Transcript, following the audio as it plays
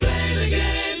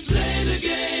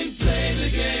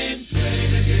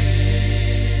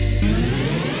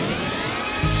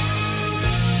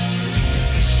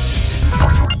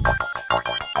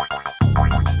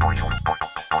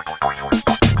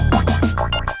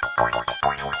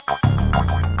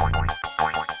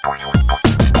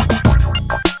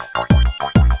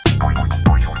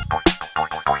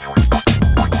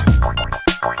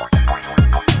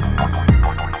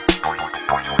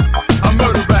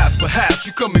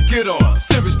get on,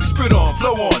 seriously spit on,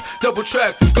 flow on, double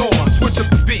tracks and go on, switch up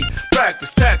the beat,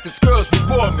 practice, tactics, girls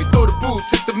reward me, throw the boots,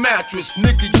 hit the mattress,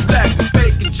 nigga you lack this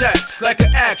faking jacks, like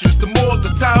an actress, the more the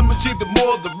time and G, the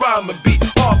more the rhyme and beat,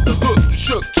 off the hook, you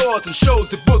shook, tours and shows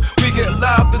the book, we get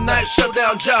live tonight, shut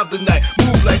down job tonight,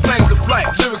 move like planes of flight,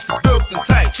 lyrics are built and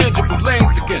tight, changeable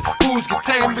lanes again, who's get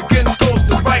tame again, goes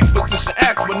to right position,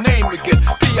 ask my name again,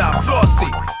 P.I. Flossy,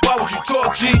 why would you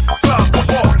talk G, crowd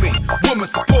support me, women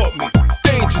support me,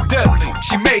 danger deadly,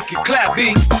 she make it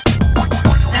clappy.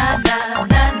 Na na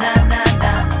na na na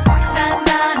na na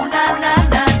na na na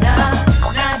na na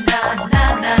na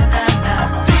na na na.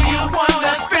 Do you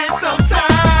wanna spend some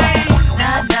time?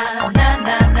 Na na na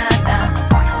na na na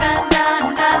na na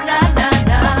na na na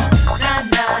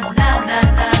na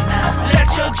na na. Let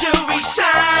your jewelry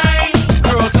shine.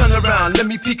 Girl, turn around, let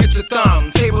me peek at your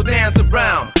thumb. Table dance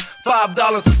around. $5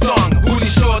 a song, booty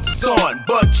shorts is on,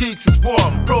 butt cheeks is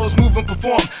warm, pros move and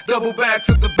perform, double back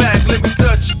to the back, let me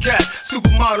touch your cat,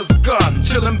 supermodels are gone,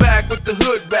 chillin' back with the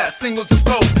hood rat, singles and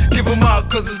pros, give them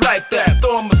out cause it's like that,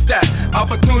 throw them a stack,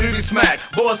 opportunity smack,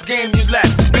 boss game you lack,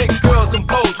 big girls and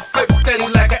pose, flip steady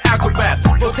like an acrobat,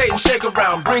 rotate and shake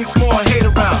around, bring small hate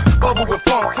around, bubble with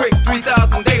funk quick,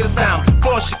 3,000 data sound,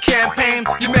 force your campaign,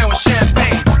 your man with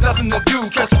champagne, nothing to do,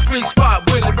 catch a free spot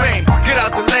with it rain, get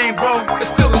out the lane bro,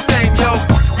 it's still the same yo.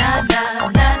 Na na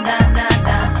na na na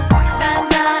na na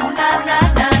na na na na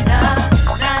na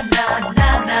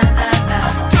na na na.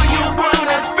 Do you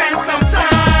wanna spend some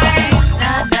time?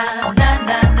 Na na na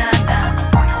na na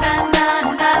na na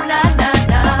na na na na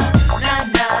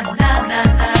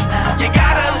na. You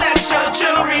gotta let your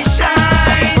jewelry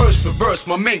shine. Verse for verse,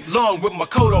 my mink long with my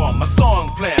coat on, my song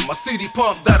plan, my CD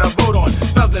pump that I wrote on,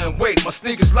 feather and weight, my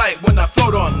sneakers light when I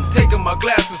float on, taking my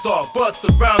glasses off, bust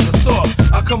around the sauce,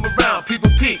 I come around,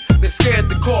 people peek, they scared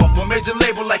to cough, my major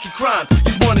label like you crime,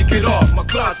 you wanna get off, my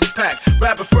closet packed,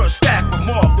 rapping for a stack with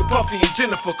more, with Puffy and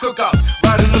Jennifer cookouts,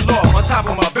 riding the law, on top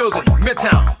of my building,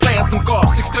 Midtown, playing some golf,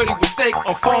 6:30 with steak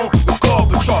on phone with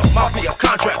Gorbachev, mafia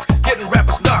contracts, getting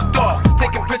rappers knocked off,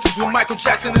 taking pictures with Michael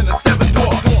Jackson in a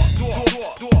 7-door.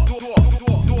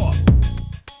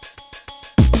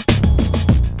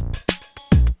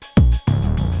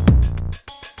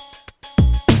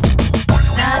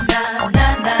 Na na na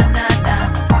na na na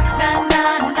na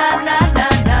na na na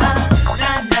na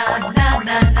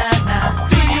na na na.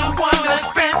 Do you wanna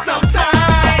spend some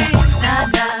time? Na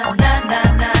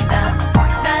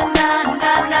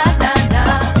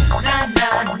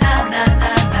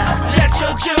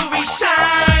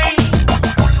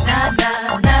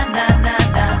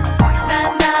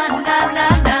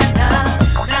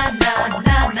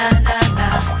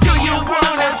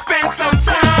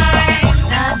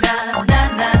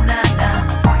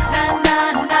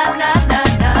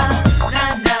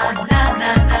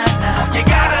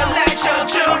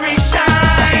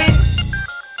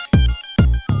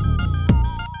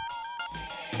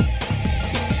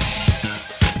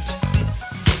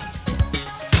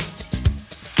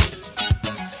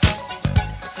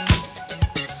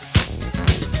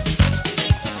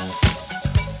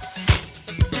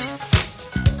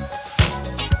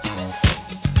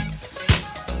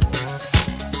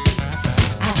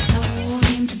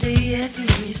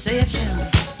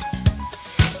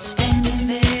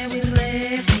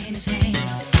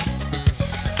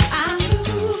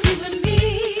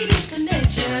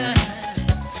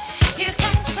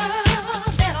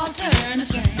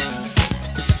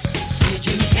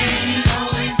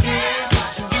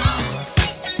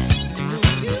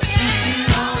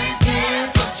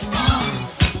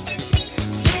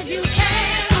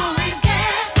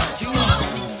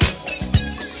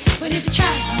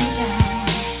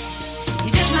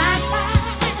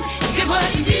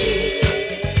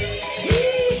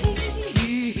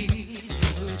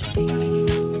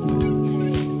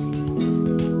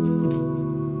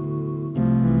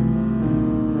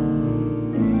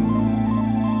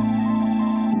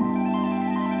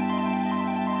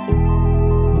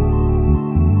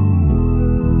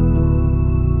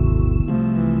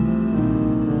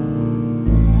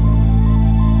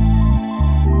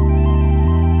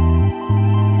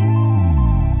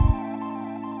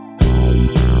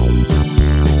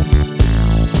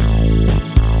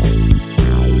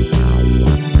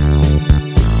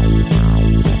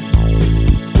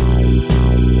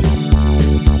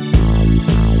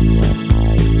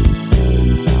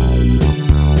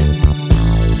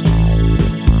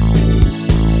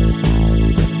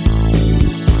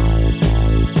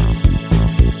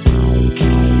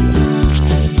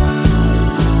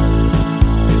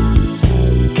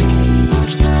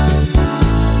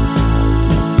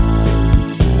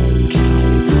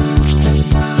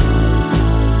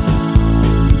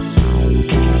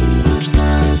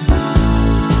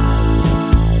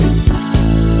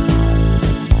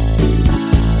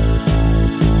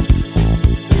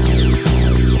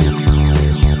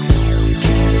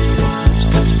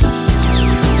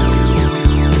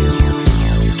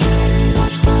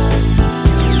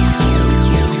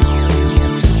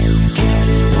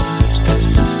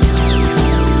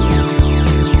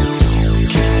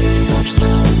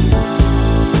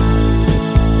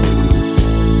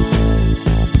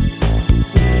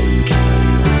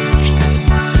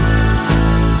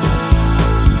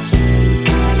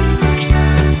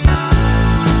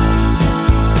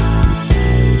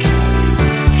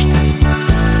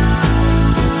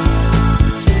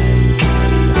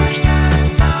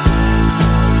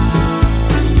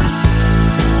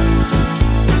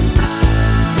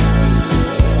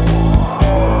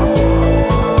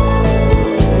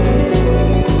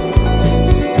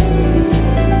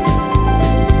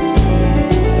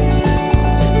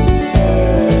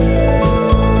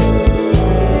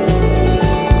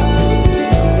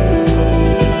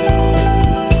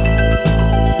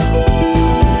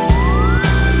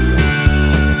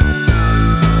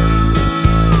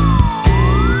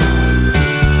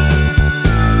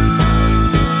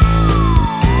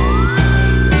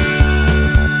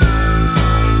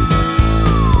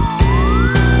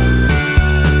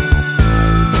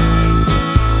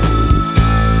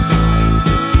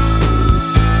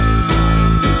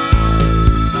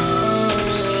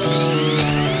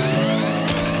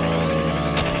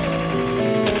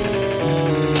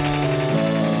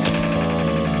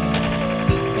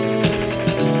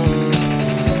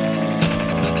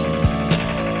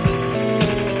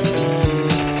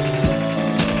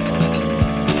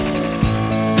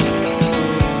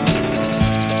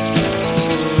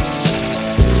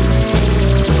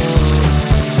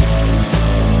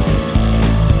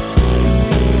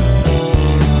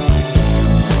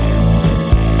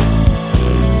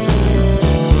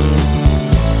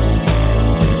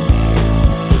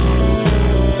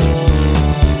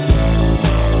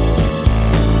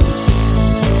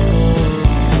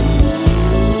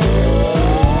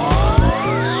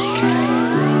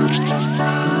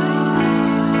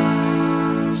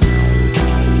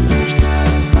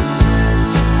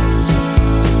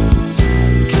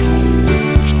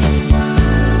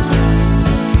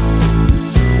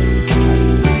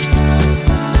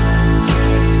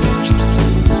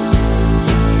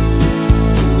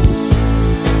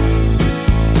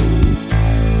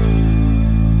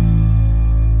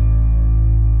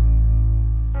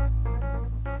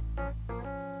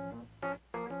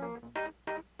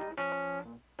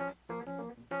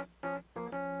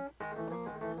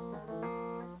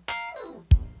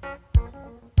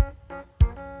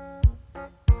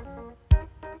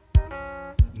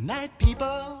Night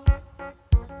people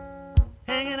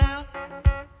hanging out,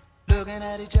 looking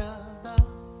at each other,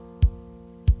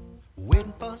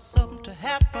 waiting for something to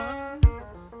happen.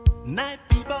 Night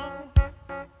people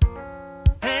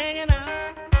hanging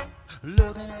out,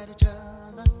 looking at each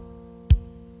other,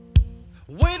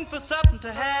 waiting for something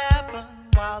to happen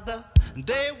while the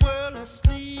day world is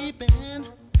sleeping.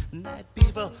 Night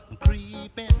people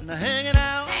creeping, hanging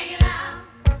out,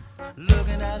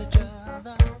 looking at each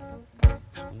other.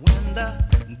 When the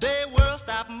day world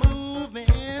stop moving,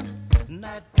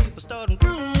 night people start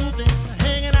grooving,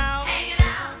 hanging out,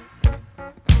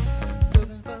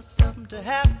 looking for something to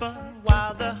happen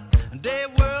while the day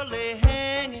world lay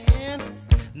hanging.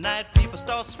 Night people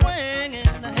start swinging,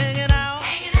 hanging out,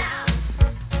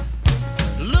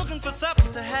 looking for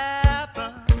something to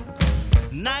happen.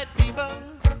 Night people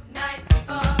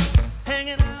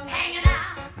hanging out,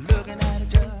 looking at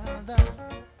each other,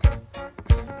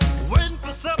 waiting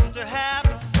for something to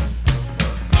happen.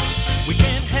 We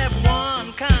can't have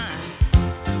one kind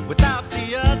without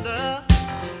the other.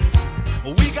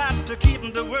 We got to keep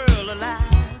the world alive.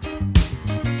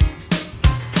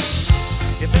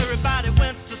 If everybody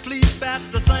went to sleep at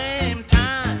the same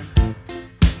time,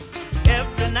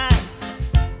 every night,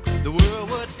 the world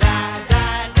would die,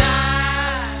 die, die.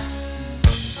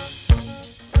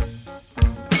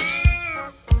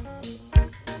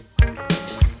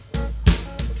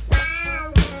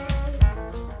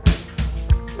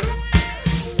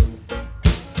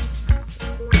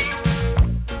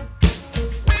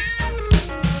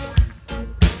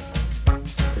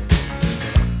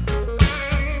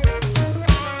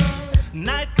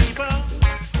 Night people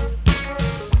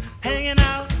hanging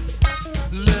out,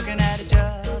 looking at each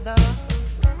other,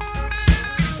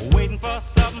 waiting for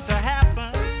something to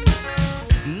happen.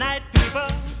 Night people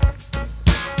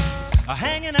are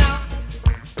hanging out,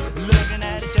 looking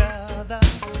at each other,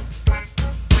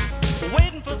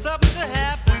 waiting for something to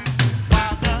happen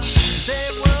while the day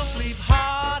world sleep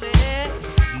hardy.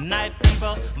 Night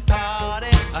people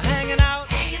party, are hanging out,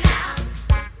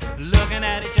 looking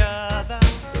at each other.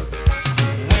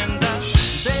 When the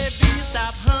babies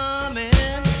stop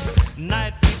humming,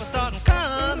 night people start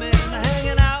coming,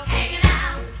 hanging out,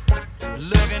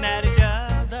 looking at each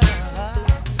other.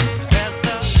 As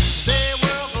the day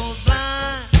world goes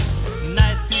blind,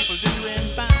 night people doing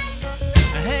fine,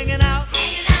 hanging out,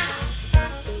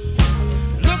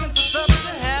 looking for something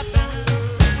to happen.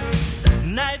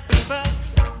 Night people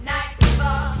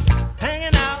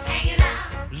hanging out,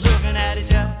 looking at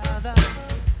each other,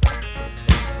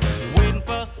 waiting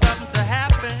for something to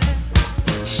happen.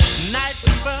 Night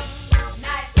people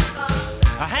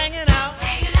are hanging out,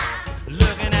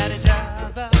 looking at each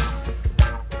other,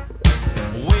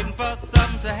 waiting for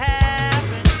something to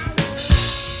happen.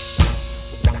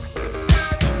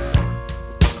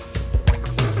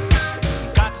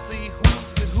 Got to see who's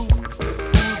with who,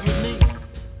 who's with me,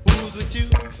 who's with you.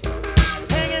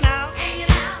 Hanging out,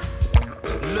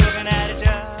 looking at each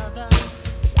other.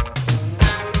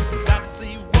 Got to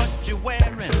see what you're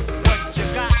wearing, what you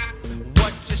got,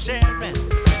 what you're sharing.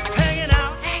 Hanging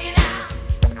out,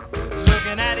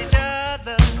 looking at each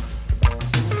other.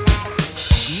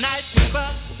 Night people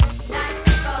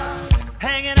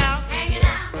hanging out,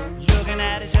 looking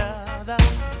at each other,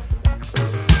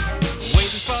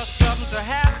 waiting for something to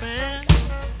happen.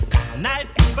 Night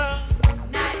people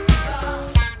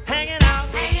hanging out,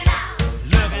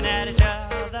 looking at each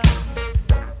other,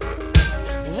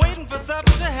 waiting for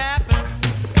something to happen.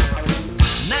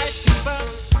 Night people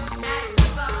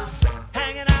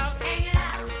hanging out,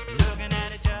 looking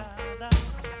at each other.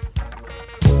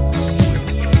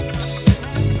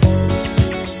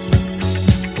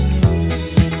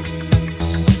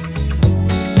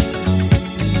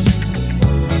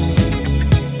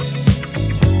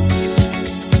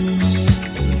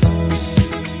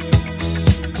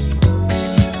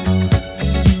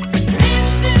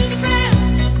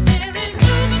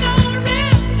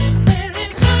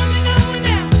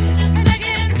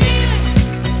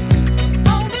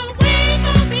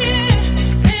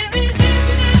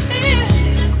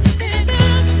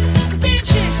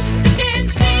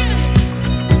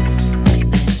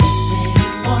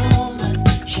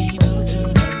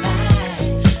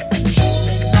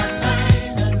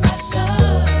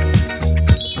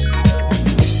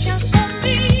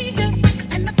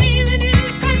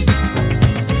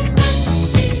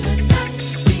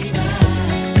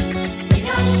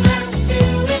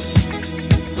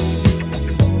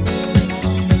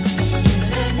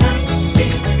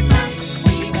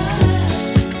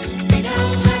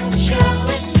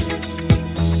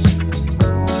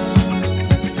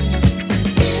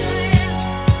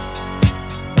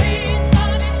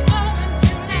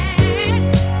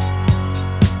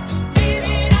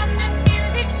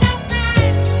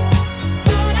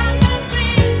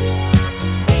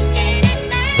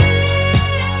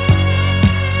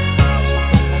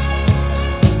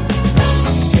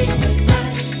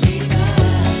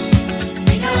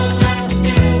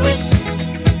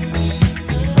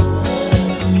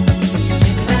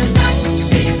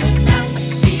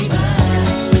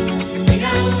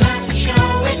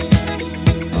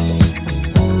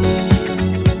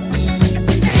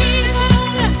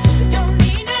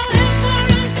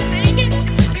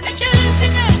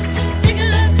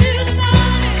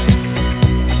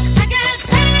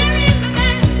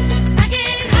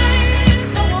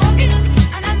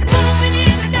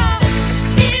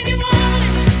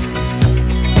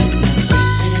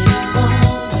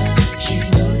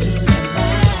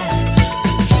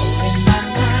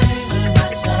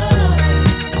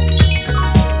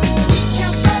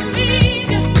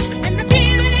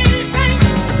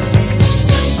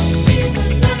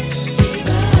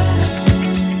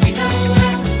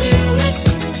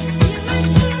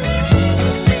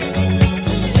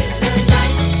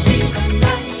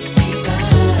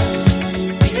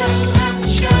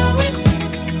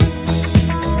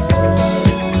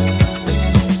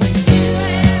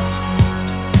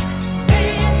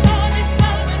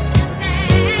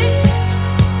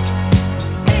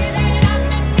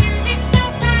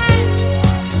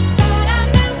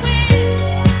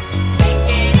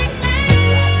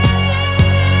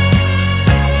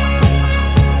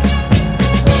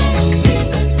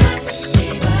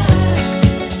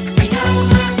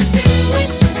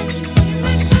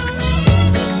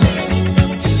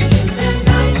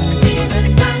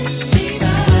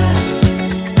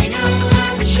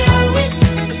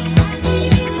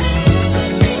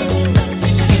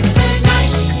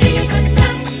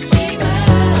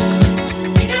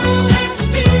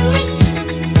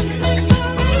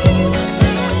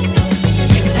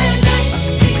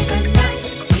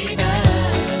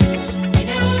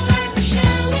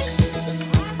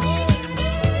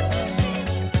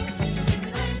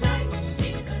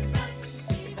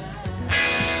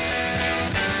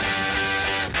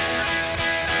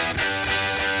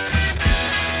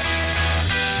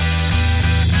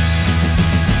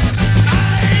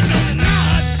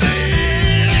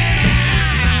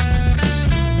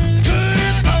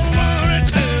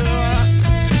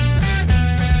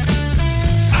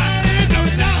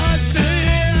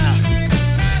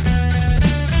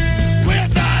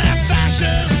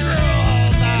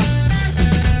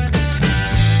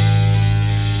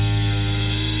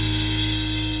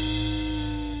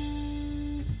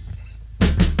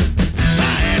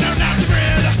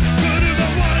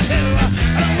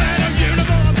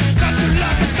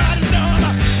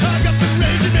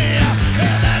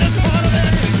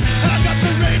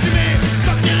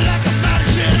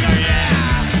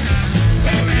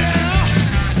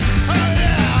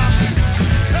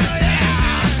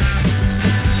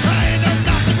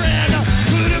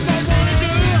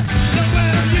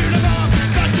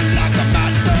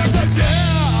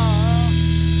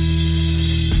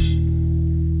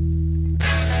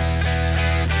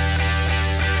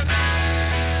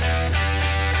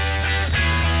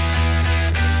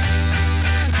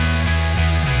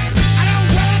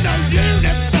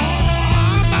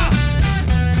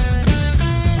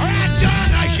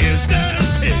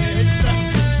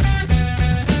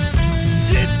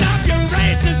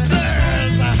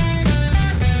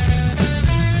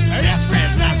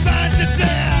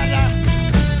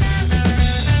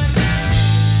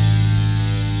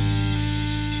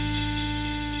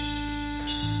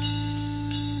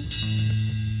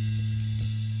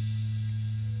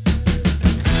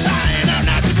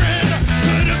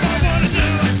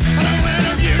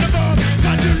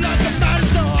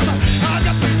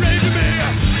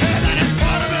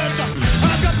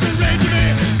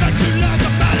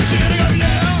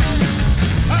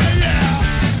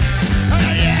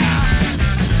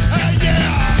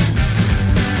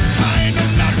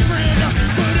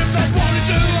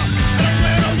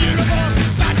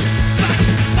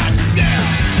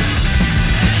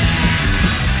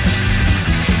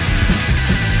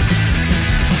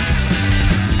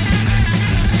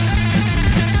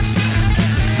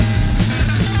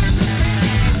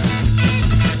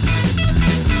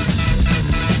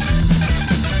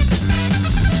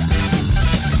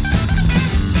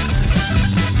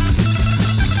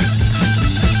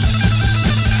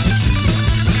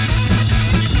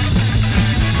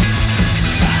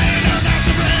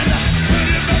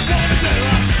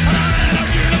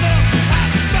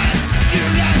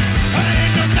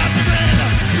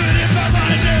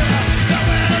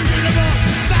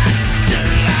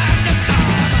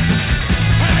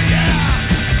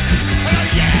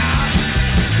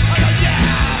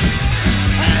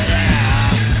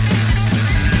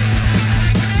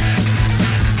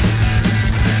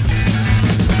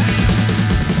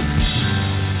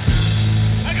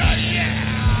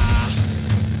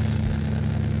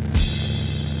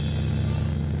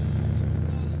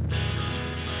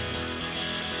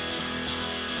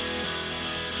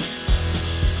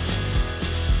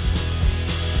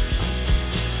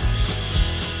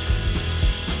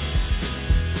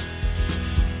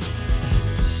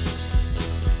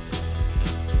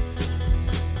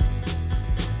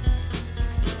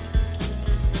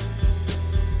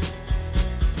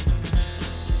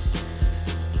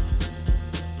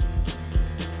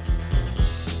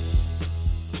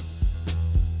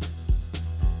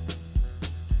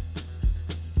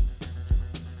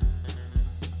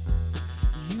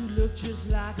 look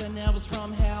just like an Elvis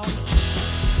from hell.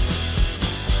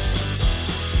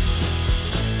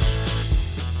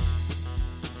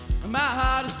 My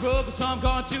heart is broken, so I'm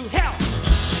going to hell.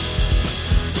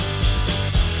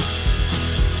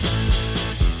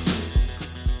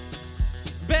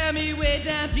 Bear me way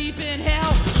down deep in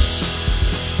hell.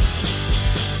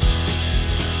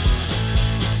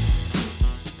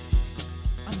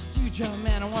 I'm a steel drum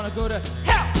man, I want to go to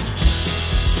hell.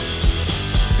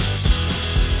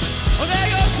 Oh, there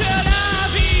goes Tel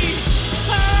Aviv.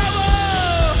 Oh,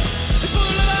 whoa. It's full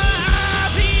of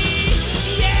Aviv.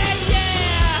 Yeah,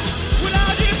 yeah. What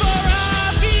I'll do for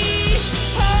Aviv.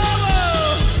 Oh,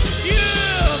 whoa.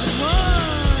 You're the one.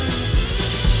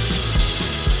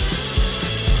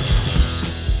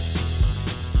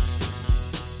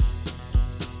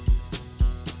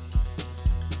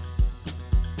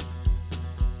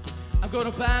 I'm gonna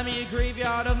buy me a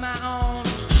graveyard of my own.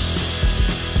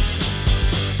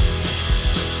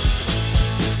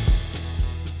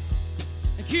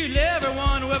 Kill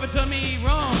everyone who ever done me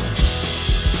wrong.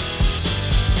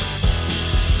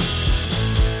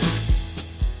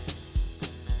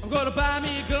 I'm gonna buy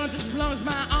me a gun just as long as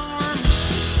my arm.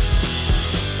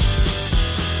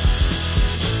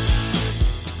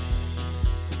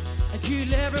 And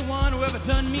kill everyone who ever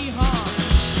done me harm.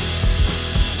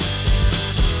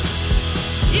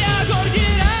 Yeah, I'm gonna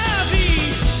get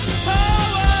Ivy. Oh,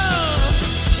 whoa.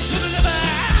 To the liver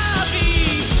Ivy.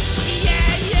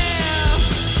 Yeah, yeah.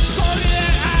 Gonna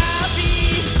get Ivy.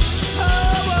 Oh,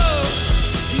 whoa.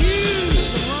 You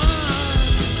the one.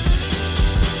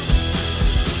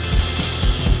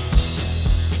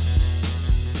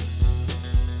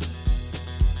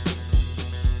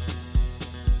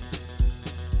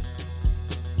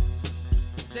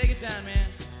 Take it down, man.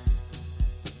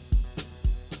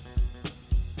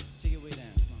 Take it way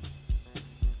down. Come on.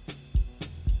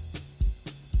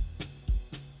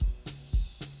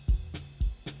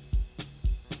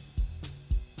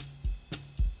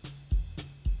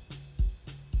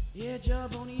 Yeah,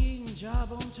 job on eating,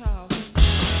 job on talking.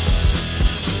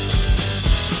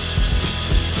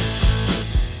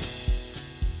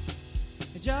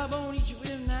 A job on eat you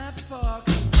with a knife and fork.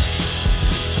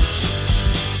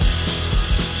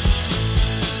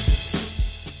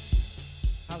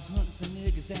 I was hunting for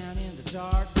niggas down in the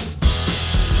dark.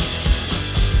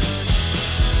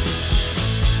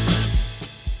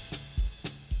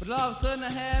 But all of a sudden I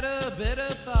had a better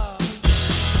thought.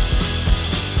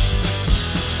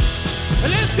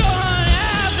 Let's go hunt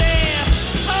out there.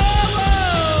 Oh,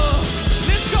 whoa.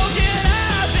 Let's go get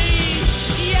Ivy.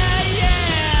 Yeah,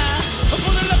 yeah. For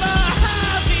the love of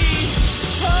Ivy.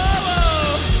 Oh,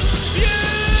 whoa.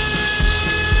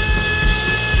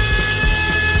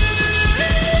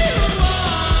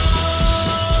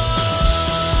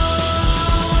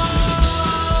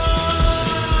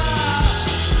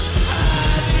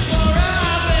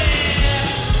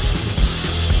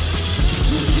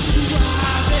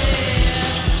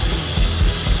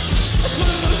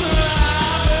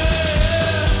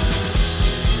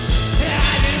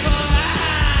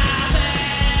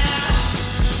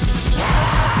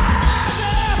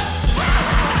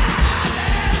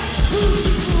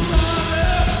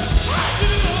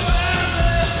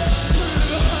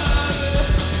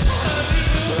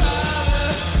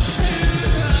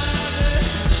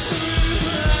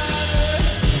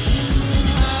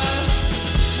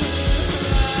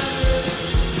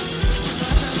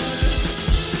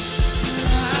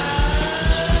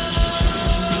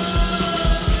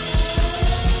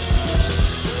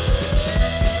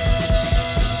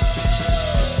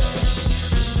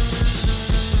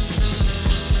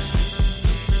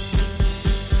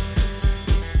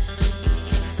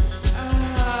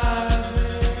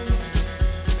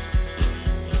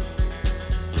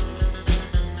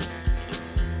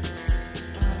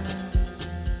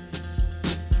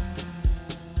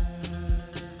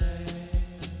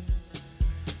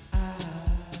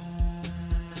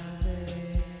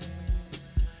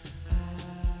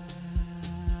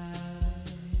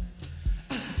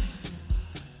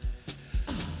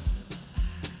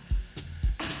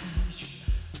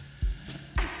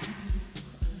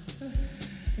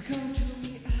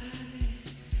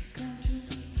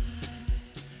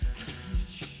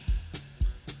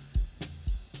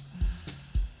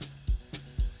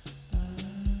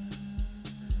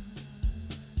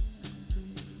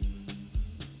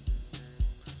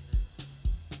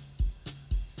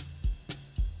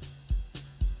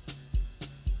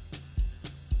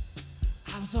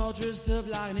 I was all dressed up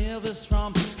like an Elvis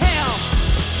from hell,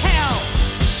 hell.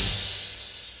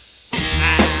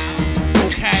 I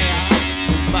don't care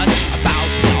much about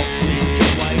your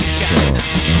situation.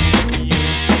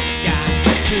 You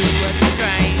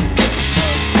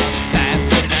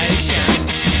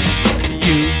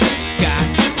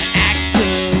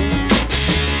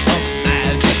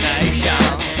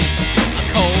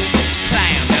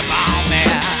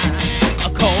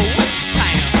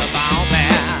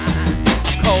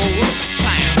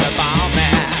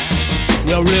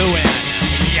will ruin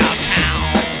your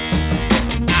town.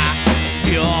 I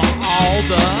feel all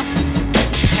the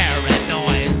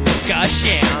paranoid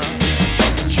discussion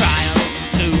trying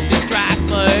to distract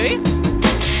me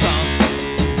from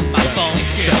my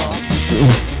function.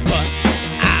 But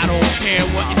I don't care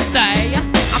what you say,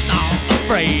 I'm not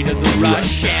afraid of the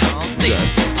Russians. See, a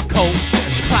cold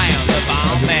clown the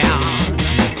bomb man,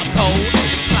 a cold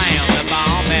clown the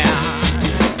bomb man,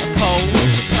 a cold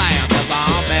clown the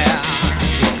bomb man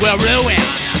will ruin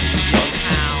your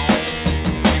town.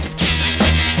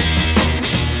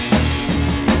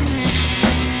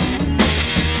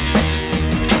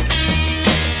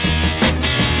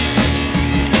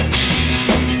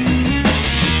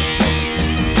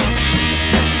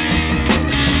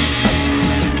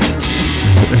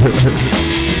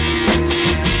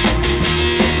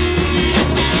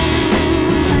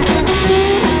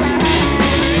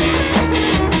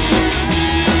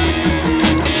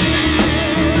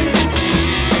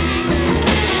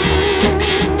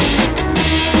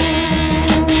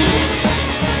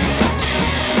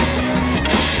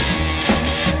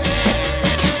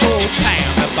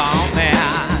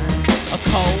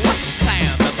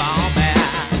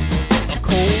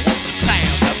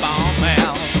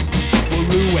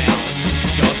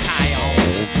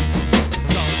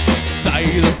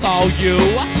 You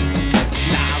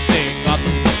laughing up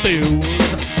the stools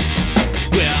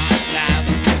will last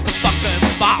fucking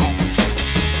boss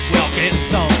will get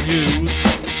some use.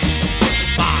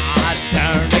 My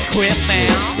turn to quit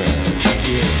now.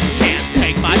 Can't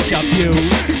take much of you.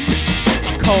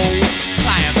 A cold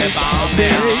climbing bomb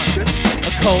down.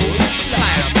 A cold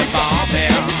climbing bomb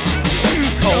down.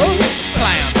 A cold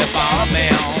climbing bomb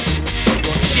down.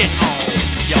 Will shit on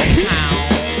your town.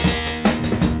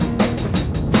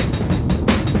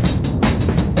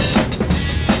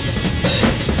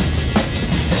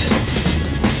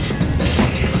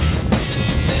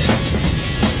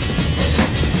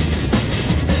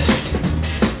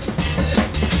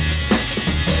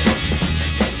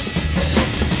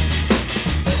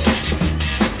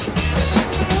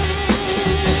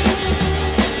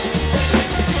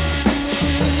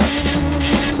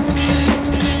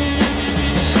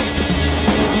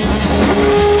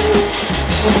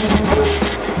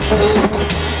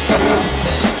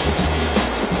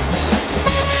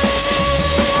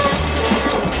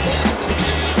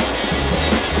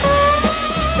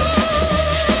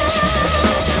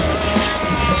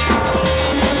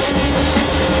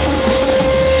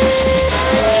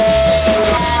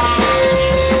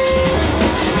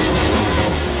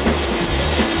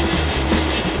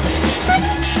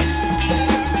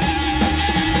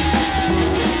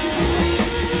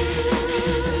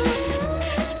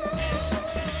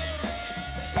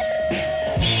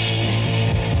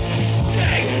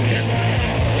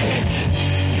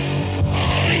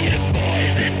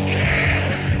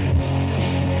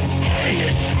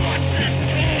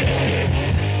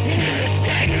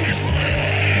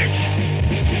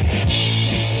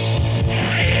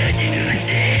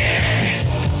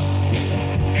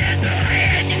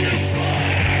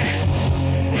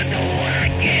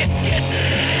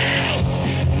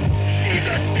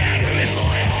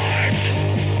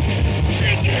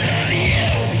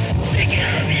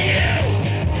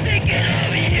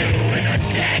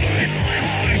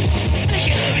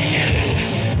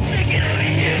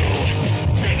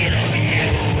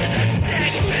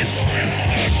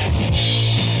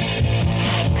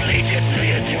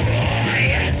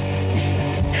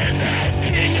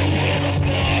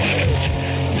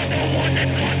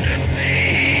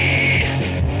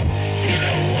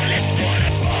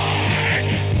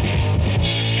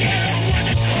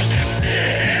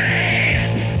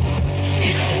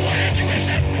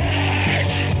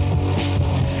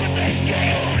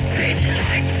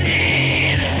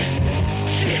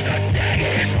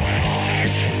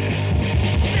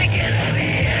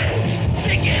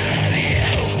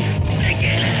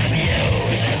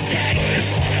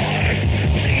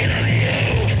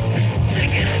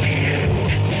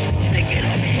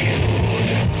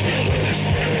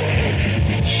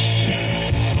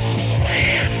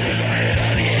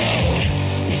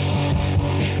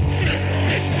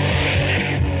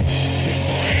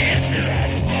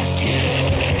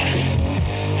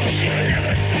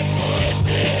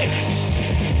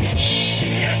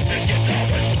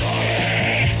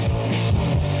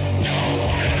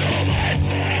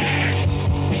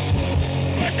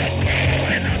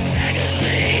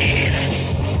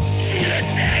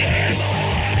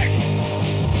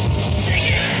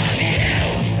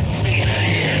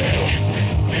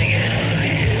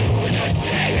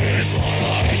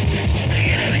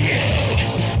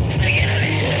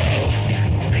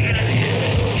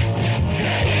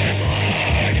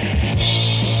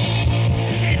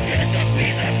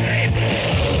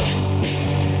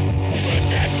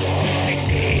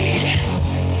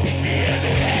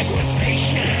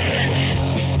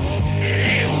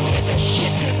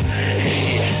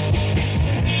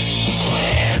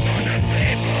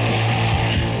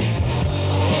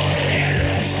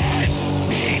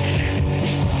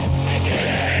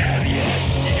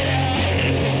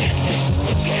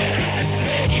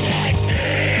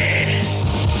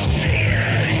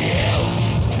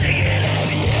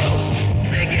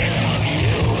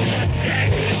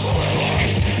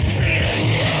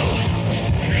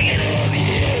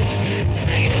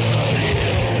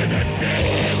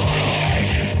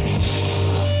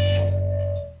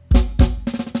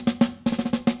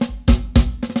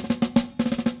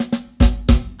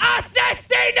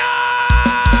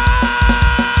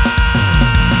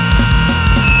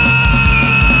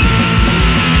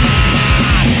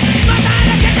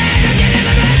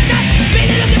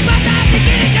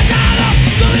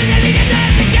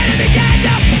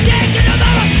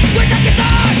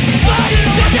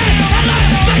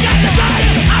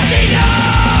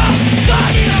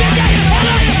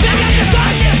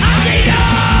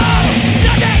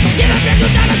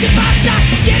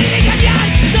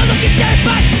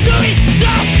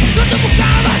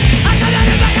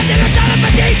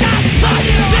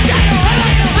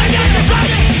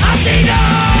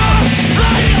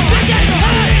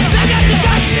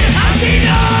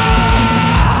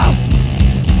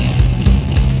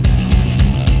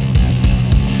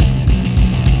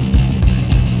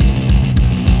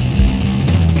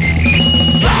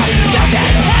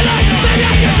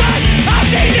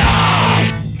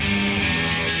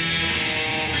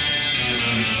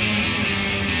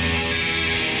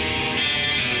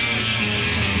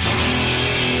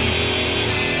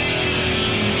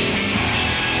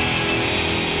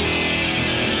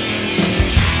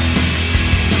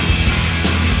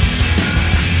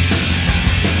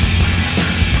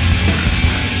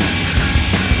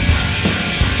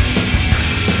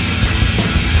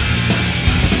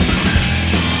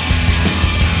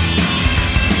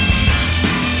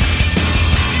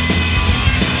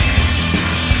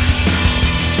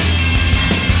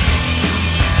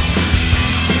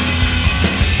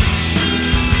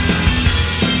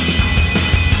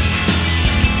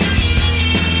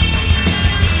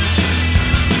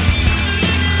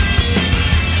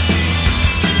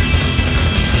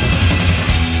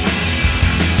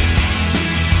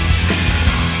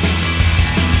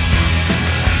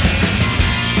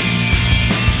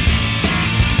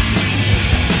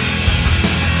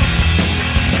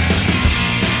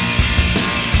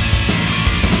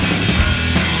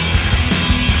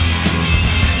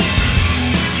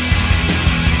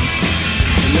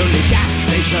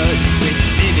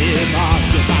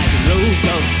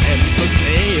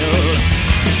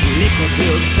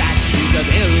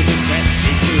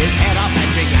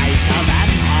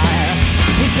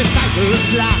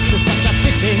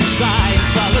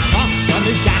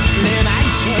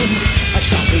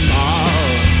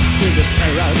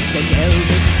 drugs and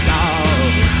Elvis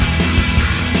dolls.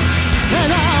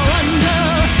 And I wonder,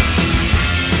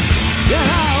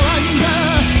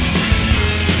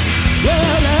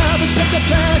 will Elvis take the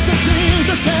place of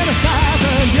Jesus in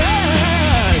 1,000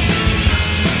 years?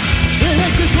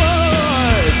 Religious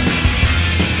wars,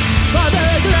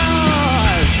 barbaric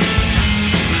laws,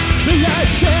 the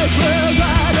bloodshed will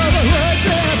ride over words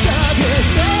left of his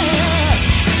myth.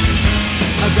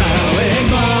 A growing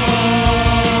boy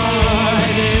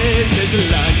needs his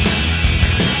lunch.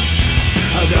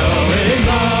 A growing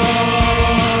boy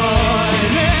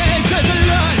needs his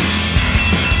lunch.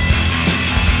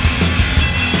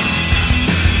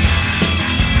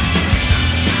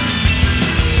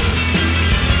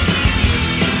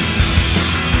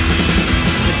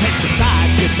 The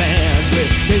pesticides get banned, we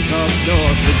sing up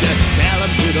north, we just sell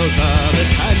them to those other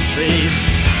countries.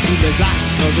 See, there's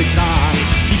lots of exotic,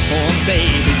 deformed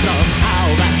babies, somehow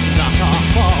that's not our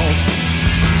fault.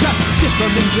 Just dip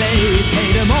them in glaze,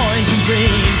 paint them orange and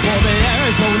green for the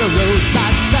Arizona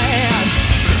roadside stands.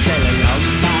 To sell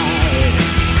alongside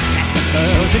plastic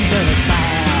pearls and dirt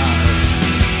bags.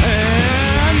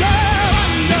 And I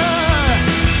wonder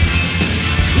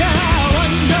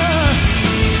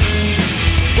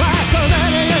why so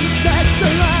many insects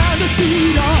around us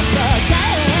feed off the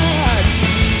dead.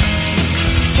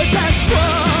 But they're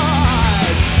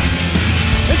squads,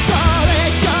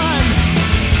 installation.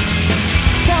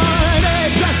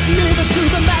 Just leave it to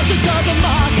the magic of the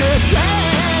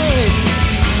marketplace.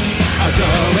 A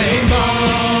growing boy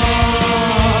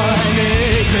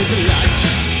needs his lunch.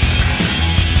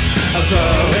 A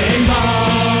growing boy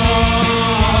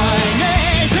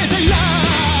needs his lunch.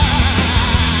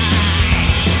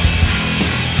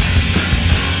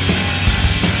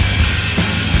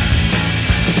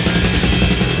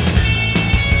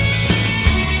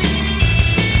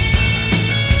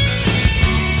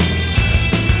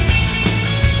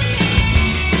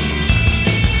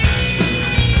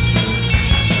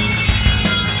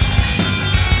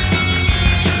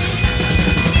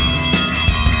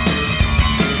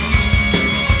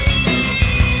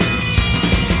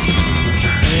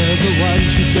 Everyone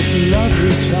should just love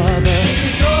each other.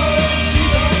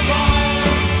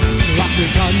 Lock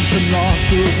your guns and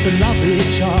lawsuits and love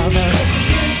each other.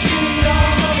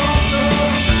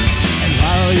 And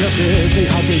while you're busy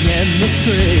hugging in the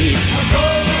streets,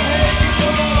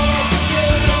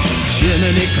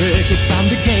 Jiminy Cricket's found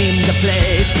a game to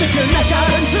play. Stick your neck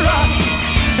out and trust,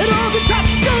 it'll all be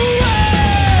chopped away.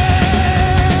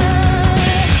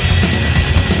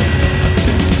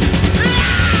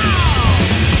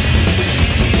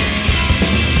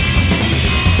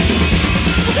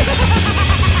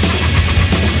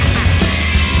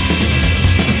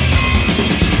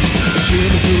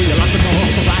 Jimmy through your locker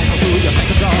doors, a rifle through your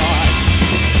second drawers.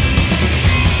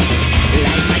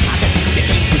 Like my pockets,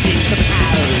 stiffens the jeans to the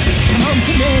cows. Come home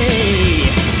to me.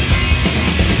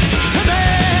 To me.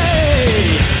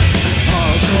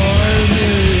 All for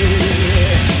me.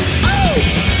 Oh!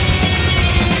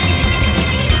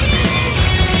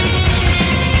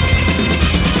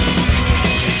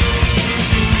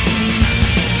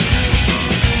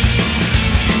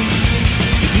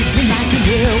 When I can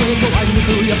hear will go running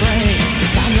through your brain.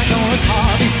 Down like Lawrence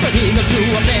Harvey spreading up to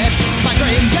a bed. My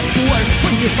brain gets worse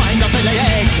when you find out they lay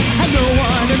eggs. And no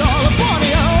one in all of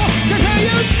Borneo can hear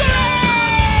you scream.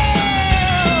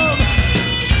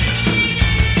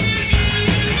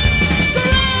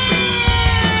 Scream.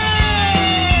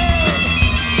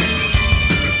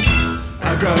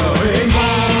 A growing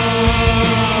boy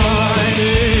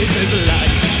needs his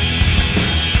lunch.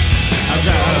 A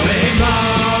growing boy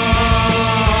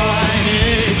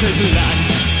needs his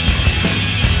lunch.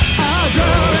 A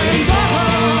growing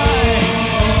boy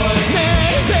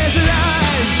needs his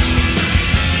lunch.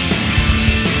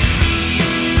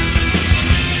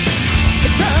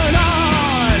 Turn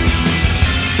on,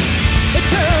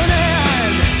 tune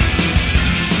in,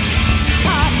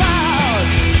 pop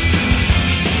out,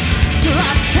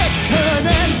 drop kick.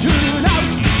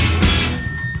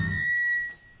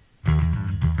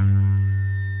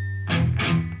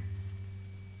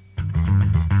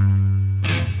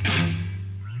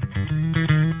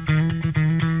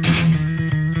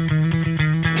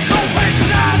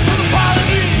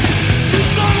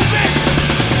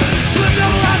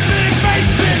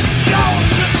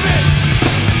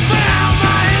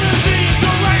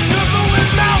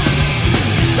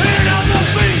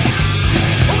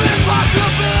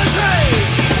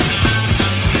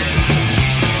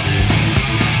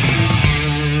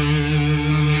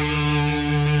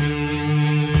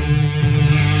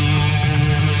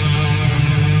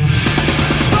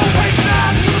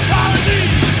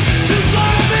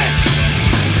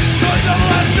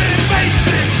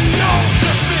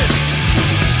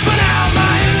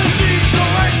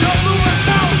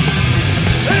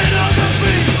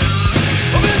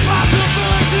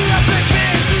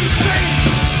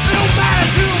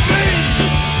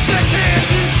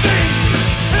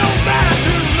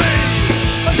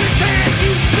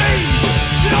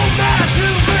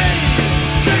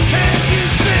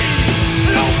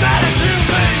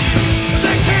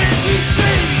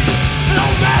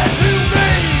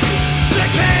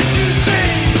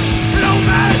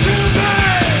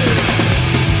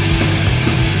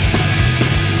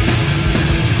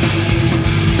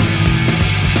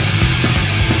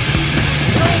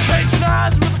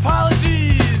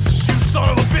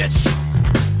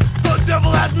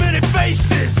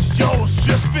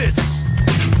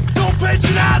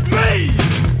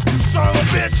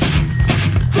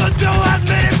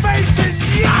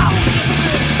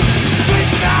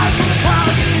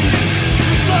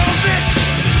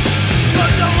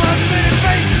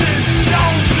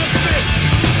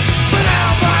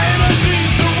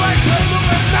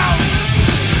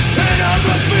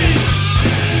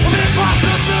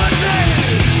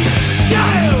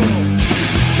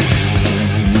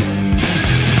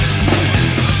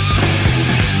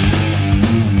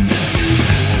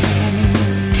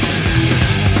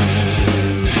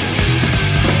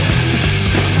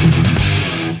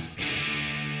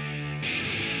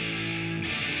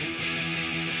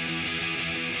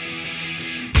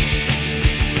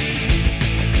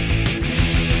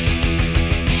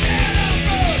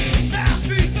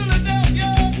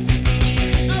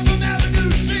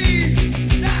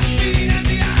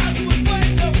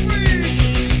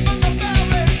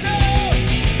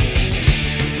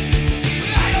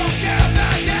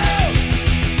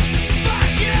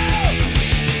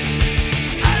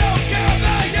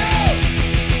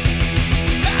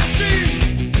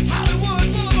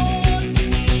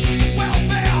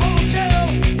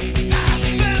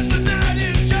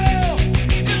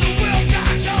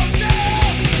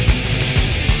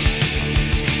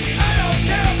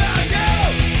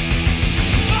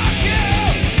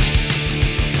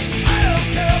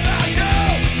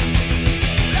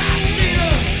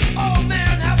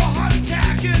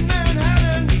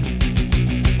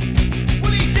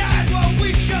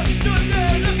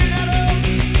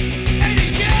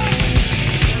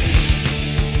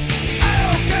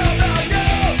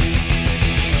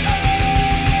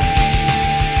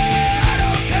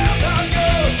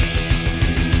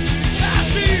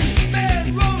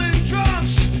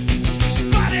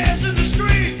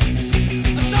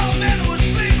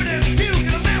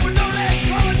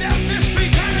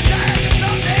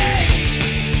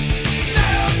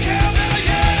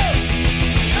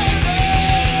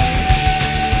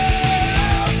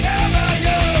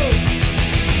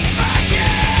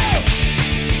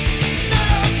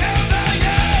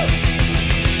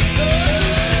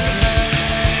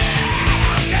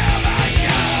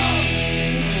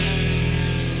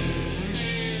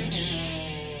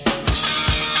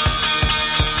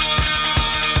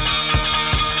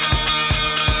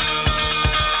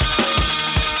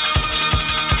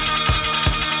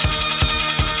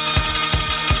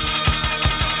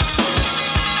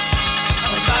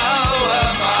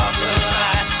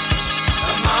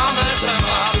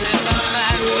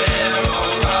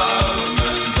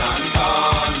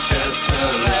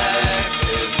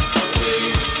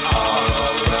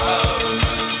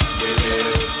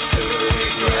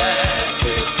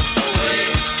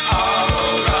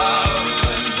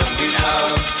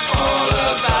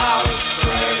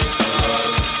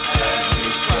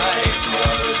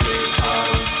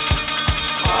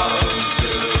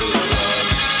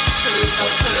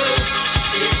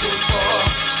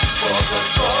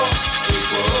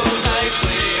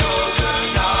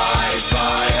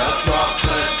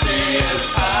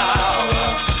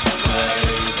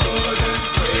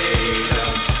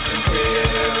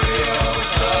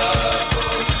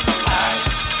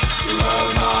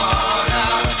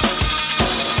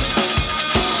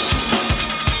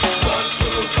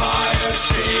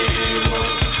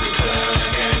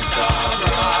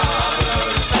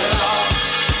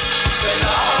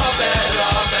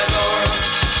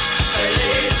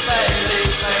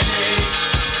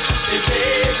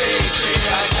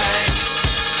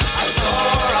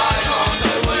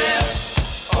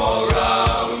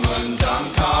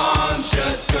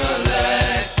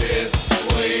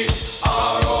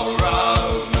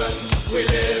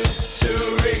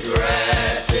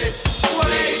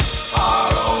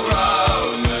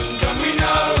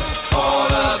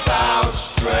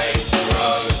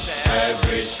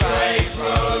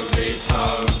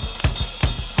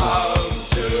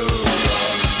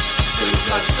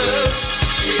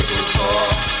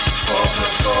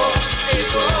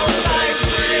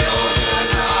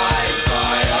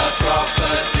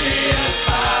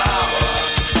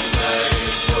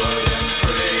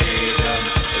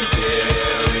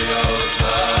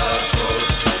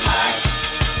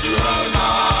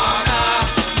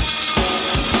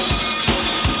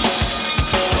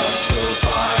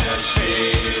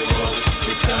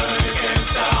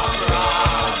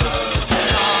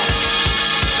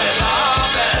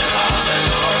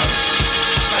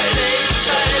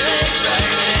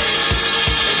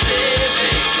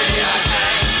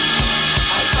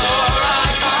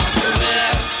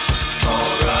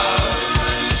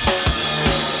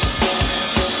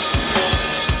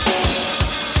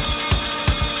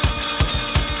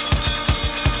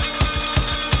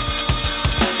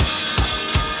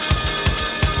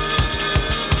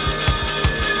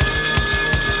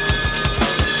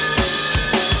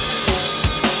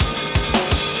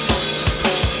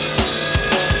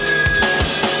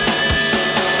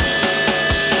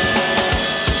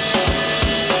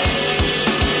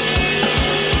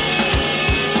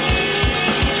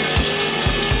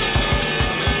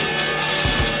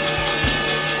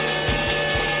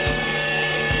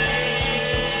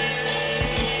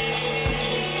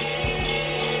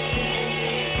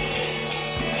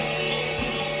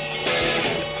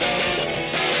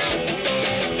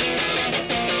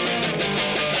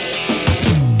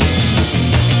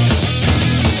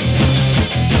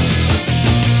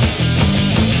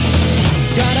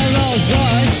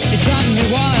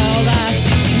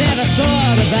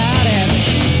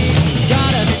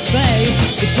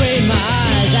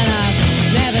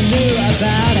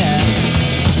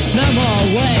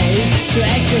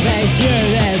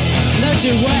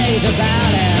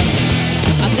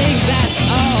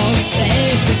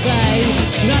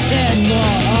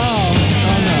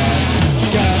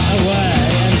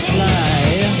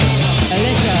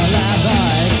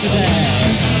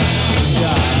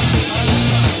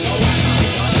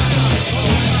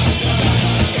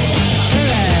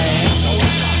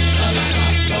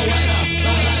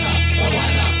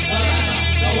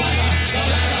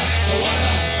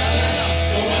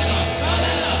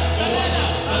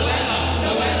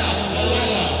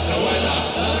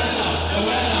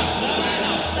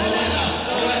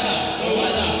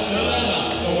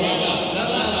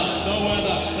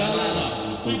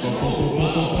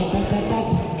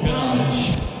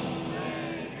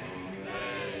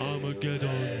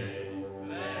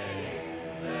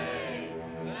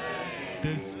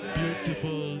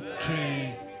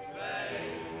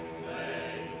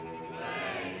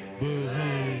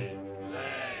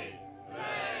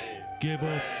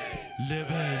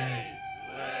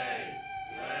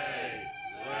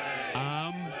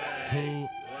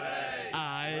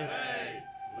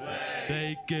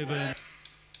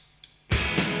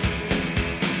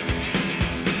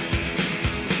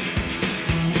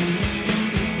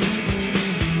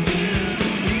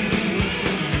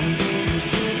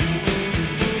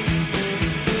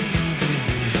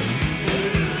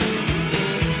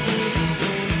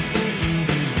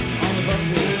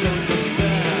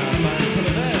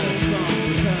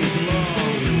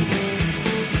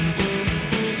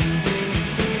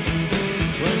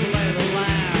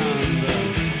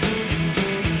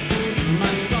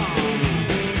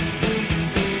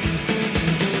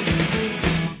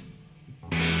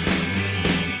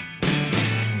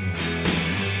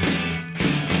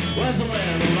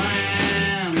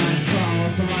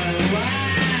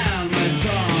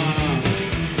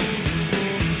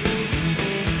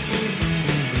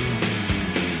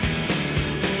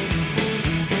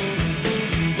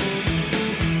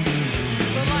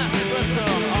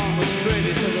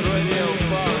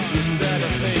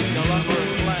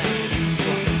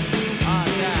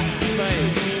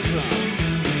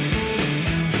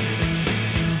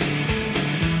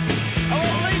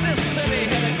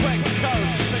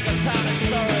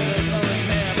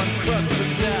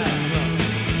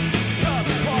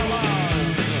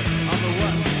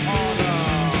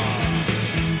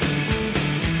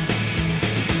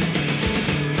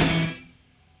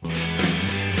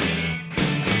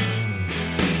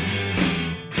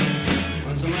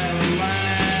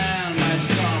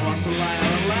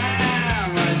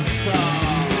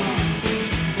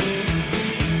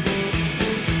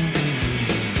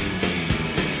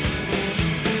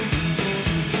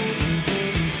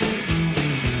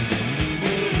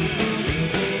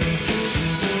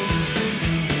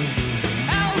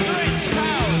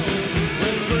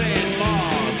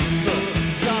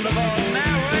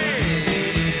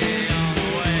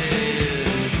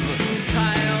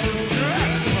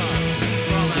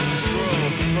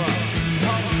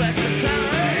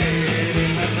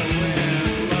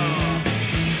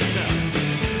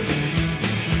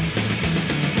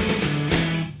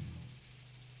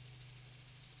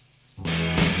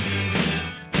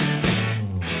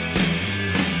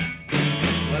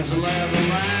 the lay of the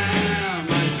land,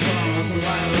 my son? What's the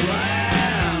lay of the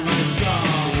land, my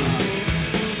son?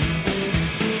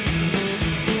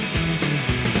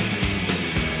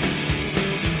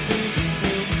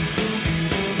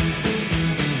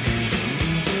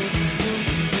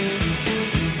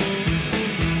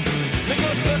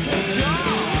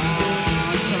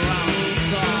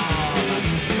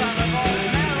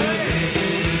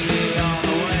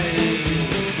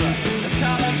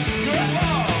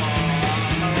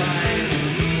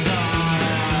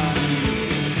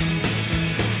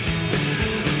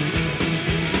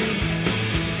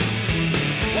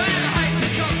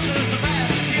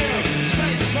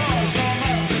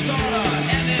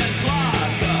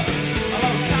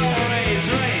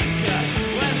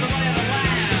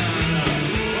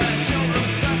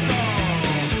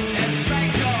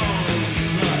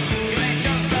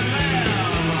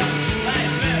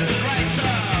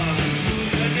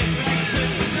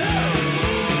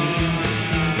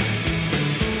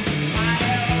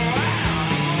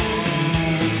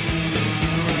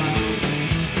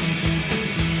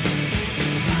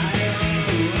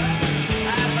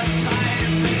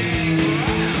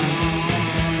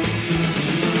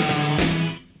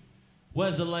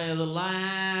 Where's the lay of the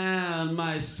land,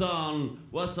 my son?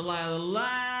 What's the lay of the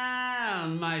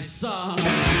land, my son?